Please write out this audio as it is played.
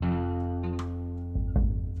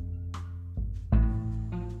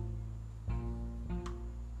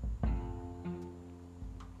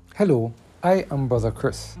Hello, I am Brother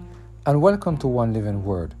Chris, and welcome to One Living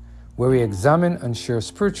Word, where we examine and share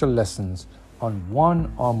spiritual lessons on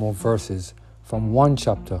one or more verses from one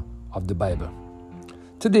chapter of the Bible.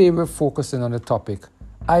 Today we're focusing on the topic,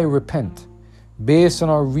 I Repent, based on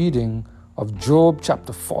our reading of Job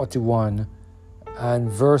chapter 41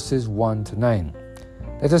 and verses 1 to 9.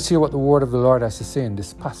 Let us hear what the word of the Lord has to say in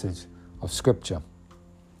this passage of Scripture.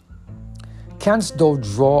 Canst thou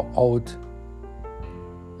draw out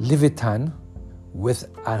Leviathan with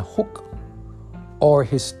an hook, or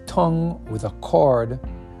his tongue with a cord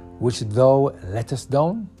which thou lettest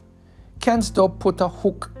down? Canst thou put a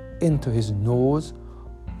hook into his nose,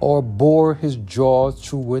 or bore his jaw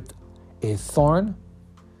through with a thorn?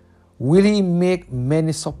 Will he make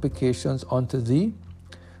many supplications unto thee?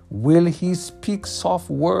 Will he speak soft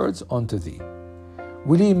words unto thee?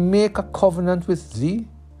 Will he make a covenant with thee?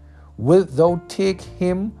 Wilt thou take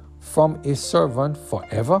him from a servant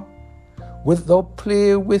forever? Wilt thou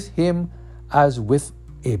play with him as with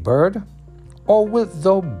a bird? Or wilt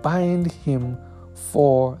thou bind him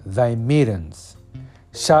for thy maidens?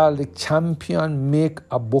 Shall the champion make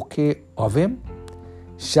a bouquet of him?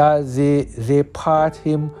 Shall they part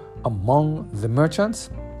him among the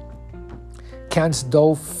merchants? Canst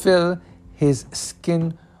thou fill his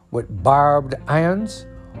skin with barbed irons,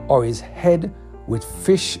 or his head with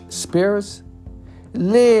fish spears?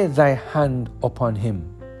 Lay thy hand upon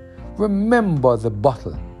him. Remember the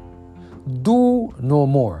bottle. Do no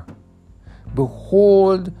more.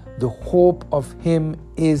 Behold, the hope of him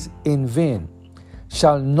is in vain.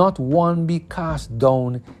 Shall not one be cast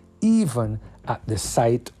down even at the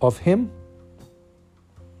sight of him?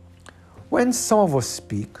 When some of us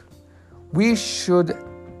speak, we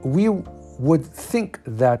would think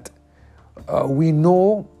that we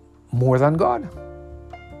know more than God.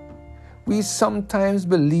 We sometimes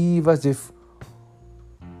believe as if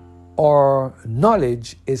our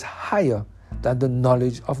knowledge is higher than the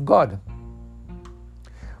knowledge of God.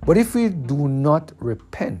 But if we do not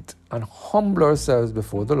repent and humble ourselves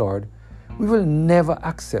before the Lord, we will never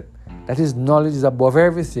accept that His knowledge is above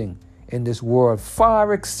everything in this world,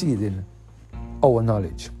 far exceeding our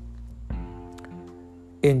knowledge.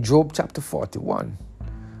 In Job chapter 41,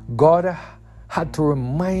 God had to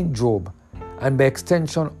remind Job, and by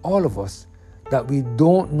extension all of us, that we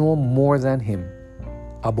don't know more than him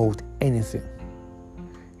about anything.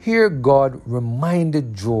 Here God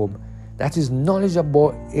reminded Job that his knowledge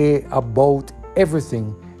about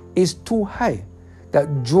everything is too high,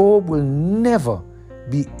 that Job will never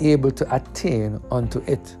be able to attain unto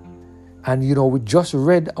it. And we just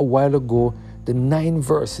read a while ago the 9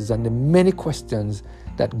 verses and the many questions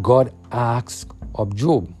that God asks of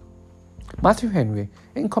Job. Matthew Henry,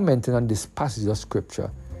 in commenting on this passage of Scripture,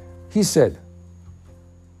 he said,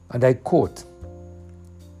 and I quote,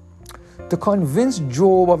 "To convince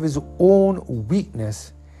Job of his own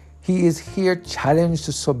weakness, he is here challenged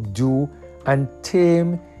to subdue and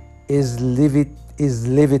tame his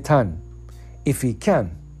Leviathan, if he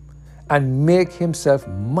can, and make himself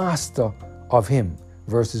master of him."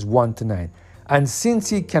 Verses 1 to 9. And since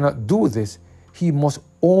he cannot do this, he must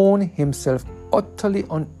own himself utterly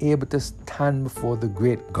unable to stand before the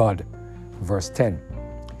great God. Verse 10.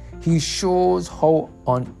 He shows how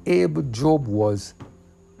unable Job was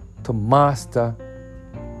to master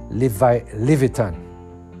Leviathan.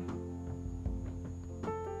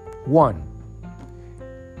 1.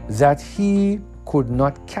 That he could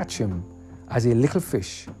not catch him as a little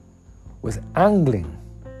fish with angling.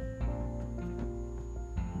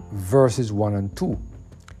 Verses 1 and 2.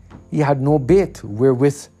 He had no bait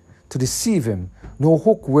wherewith to deceive him, no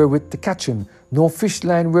hook wherewith to catch him, no fish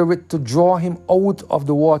line wherewith to draw him out of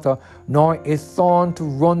the water, nor a thorn to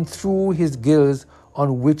run through his gills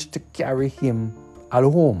on which to carry him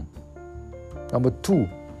home. Number 2,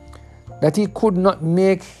 that he could not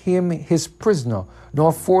make him his prisoner,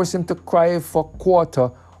 nor force him to cry for quarter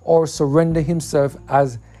or surrender himself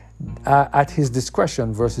as at his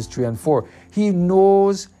discretion. Verses 3 and 4. He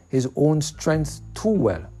knows his own strength too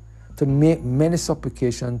well to make many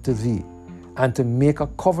supplications to thee, and to make a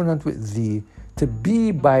covenant with thee, to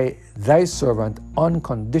be by thy servant on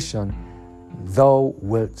condition thou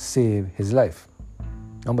wilt save his life.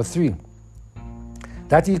 Number 3,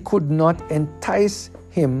 that he could not entice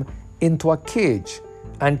him into a cage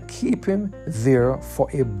and keep him there for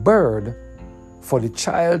a bird for the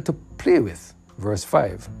child to play with. Verse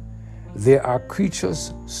 5. There are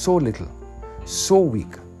creatures so little, so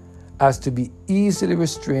weak, as to be easily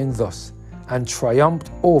restrained thus and triumphed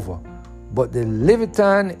over. But the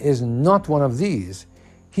Leviathan is not one of these.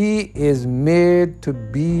 He is made to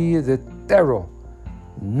be the terror,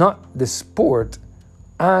 not the sport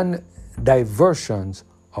and diversions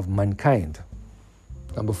of mankind.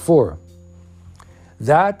 Number 4,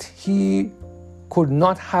 that he could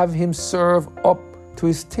not have him serve up to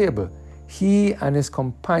his table. He and his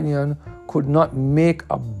companion could not make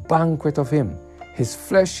a banquet of him. His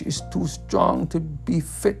flesh is too strong to be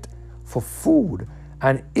fit for food,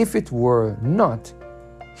 and if it were not,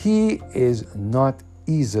 he is not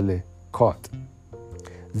easily caught.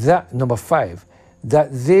 That number 5, that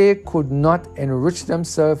they could not enrich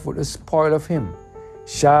themselves with the spoil of him.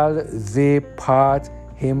 Shall they part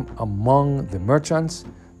him among the merchants,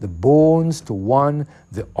 the bones to one,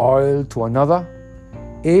 the oil to another?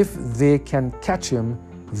 If they can catch him,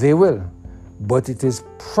 they will. But it is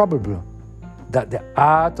probable that the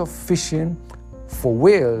art of fishing for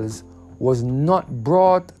whales was not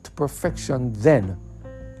brought to perfection then,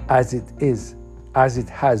 as it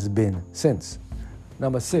has been since.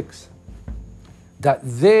 Number 6, that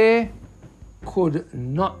they could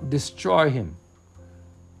not destroy him,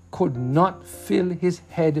 could not fill his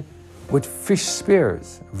head with fish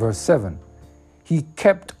spears. Verse 7, he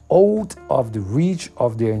kept out of the reach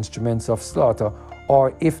of their instruments of slaughter,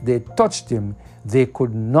 or if they touched him, they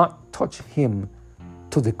could not touch him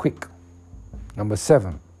to the quick. Number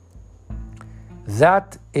 7,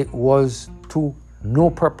 that it was to no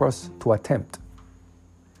purpose to attempt.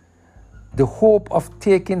 The hope of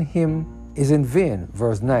taking him is in vain.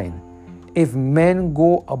 Verse 9, if men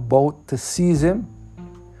go about to seize him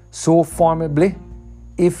so formidably,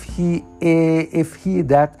 if he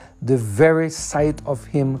that the very sight of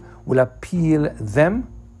him will appal them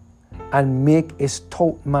and make a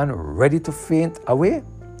stout man ready to faint away,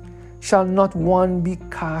 shall not one be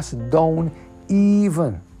cast down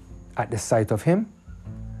even at the sight of him?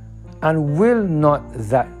 And will not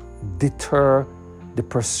that deter the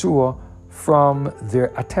pursuer from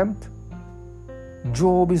their attempt?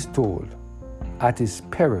 Job is told at his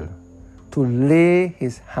peril to lay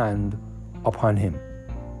his hand upon him.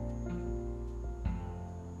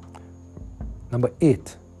 Number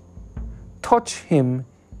 8, touch him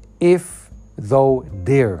if thou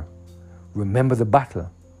dare. Remember the battle,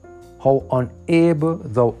 how unable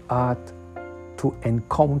thou art to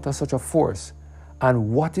encounter such a force,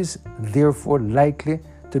 and what is therefore likely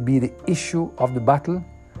to be the issue of the battle,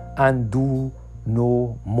 and do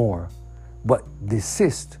no more, but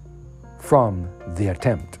desist from the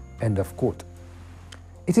attempt. End of quote.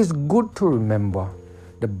 It is good to remember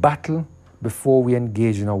the battle before we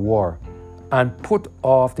engage in a war, and put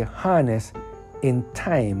off the harness in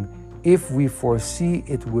time if we foresee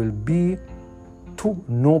it will be to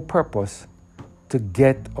no purpose to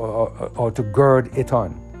get or to gird it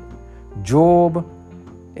on. Job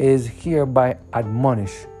is hereby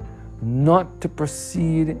admonished not to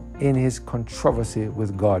proceed in his controversy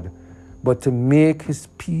with God, but to make his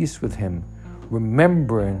peace with him,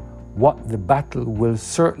 remembering what the battle will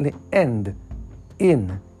certainly end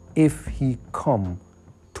in if he come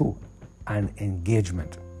to an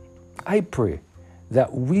engagement. I pray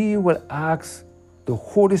that we will ask the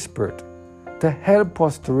Holy Spirit to help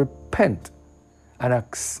us to repent and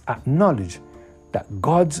acknowledge that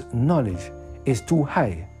God's knowledge is too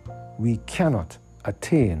high. We cannot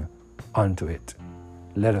attain unto it.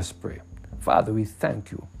 Let us pray. Father, we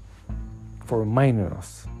thank you for reminding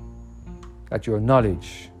us that your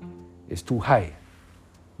knowledge is too high.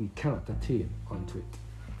 We cannot attain unto it.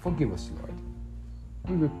 Forgive us, Lord.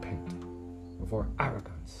 We repent of our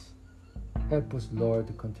arrogance. Help us, Lord,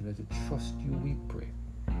 to continue to trust you, we pray.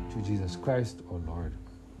 Through Jesus Christ, our Lord.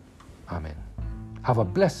 Amen. Have a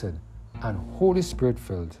blessed and Holy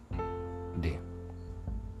Spirit-filled day.